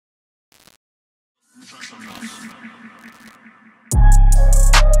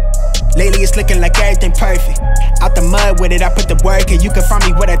Lately it's looking like everything perfect. Out the mud with it, I put the work in. You can find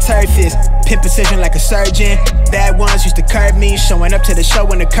me where that turf is. Pin precision like a surgeon. Bad ones used to curb me. Showing up to the show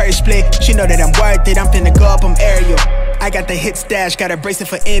when the curve split. She know that I'm worth it, I'm finna go up, I'm aerial. I got the hit stash, got a bracelet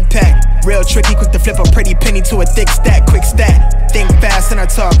for impact. Real tricky, quick to flip a pretty penny to a thick stack. Quick stack, think fast and I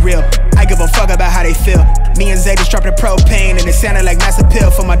talk real. I give a fuck about how they feel. Me and Zay just dropped the propane and it sounded like mass appeal.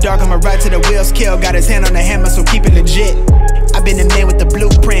 For my dog, I'ma ride to the wheels kill. Got his hand on the hammer, so keep it legit. I've been the man with the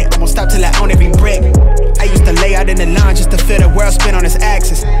blueprint, I won't stop till I own every brick. I used to lay out in the lawn just to feel the world spin on its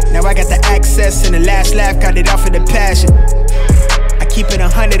axis. Now I got the access and the last laugh, got it off of the passion. I keep it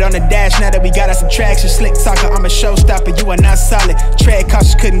 100 on the dash now that we got our subtraction. Slick talker, I'm a showstopper, you are not solid. Tread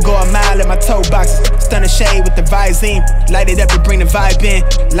cautious, couldn't go a mile in my toe boxes. Stun the shade with the Visine, light it up to bring the vibe in.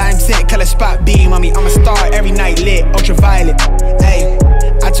 Lime tint, color spot beam on me, I'm a star every night lit, ultraviolet. Ayy,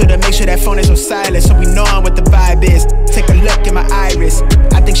 I told her make sure that phone is on silent so we know what the vibe is. Take a look at my iris,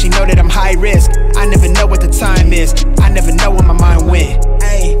 I think she know that I'm high risk. I never know what the time is, I never know when my mind went.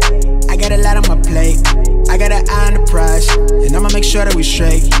 Ayy, I got a lot on my plate, I got an eye on the prize, and I'ma make sure that we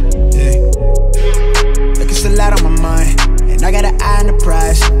straight. Yeah. Look, it's a lot on my mind, and I got an eye on the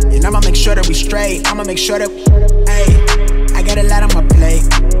prize, and I'ma make sure that we straight. I'ma make sure that, ayy, I got a lot on my plate,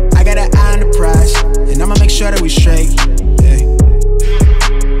 I got an eye on the prize, and I'ma make sure that we straight. Yeah.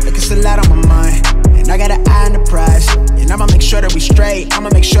 Look, it's a lot on my mind, and I got an eye on the prize, and I'ma make sure that we straight. I'ma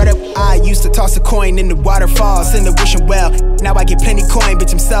make sure that I used to toss a coin in the waterfalls, in the wishing well. Now I get plenty coin,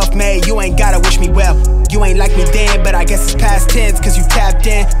 bitch, I'm self-made. You ain't gotta wish me well. You ain't like me then, but I guess it's past tense, cause you tapped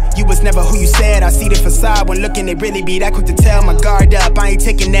in. You was never who you said. I see the facade when looking, it really be that quick to tell. My guard up, I ain't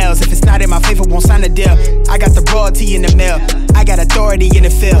taking nails. If it's not in my favor, won't sign a deal. I got the royalty in the mail, I got authority in the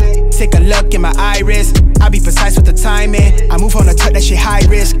field. Take a look in my iris, I be precise with the timing. I move on the touch, that shit high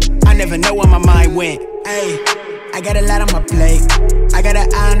risk. I never know where my mind went. Ayy, I got a lot on my plate, I got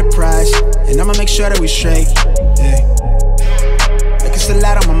an eye on the prize, and I'ma make sure that we straight. Yeah. Look, it's a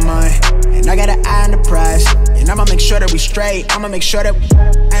lot on my mind, and I got an eye on the prize, and I'ma make sure that we straight. I'ma make sure that,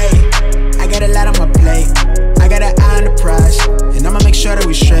 ayy, I got a lot on my plate, I got an eye on the prize, and I'ma make sure that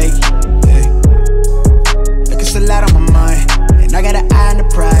we straight. Yeah. Look, it's a lot on my mind, and I got an eye on the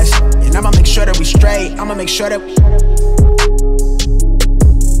prize, and I'ma make sure that we straight. I'ma make sure that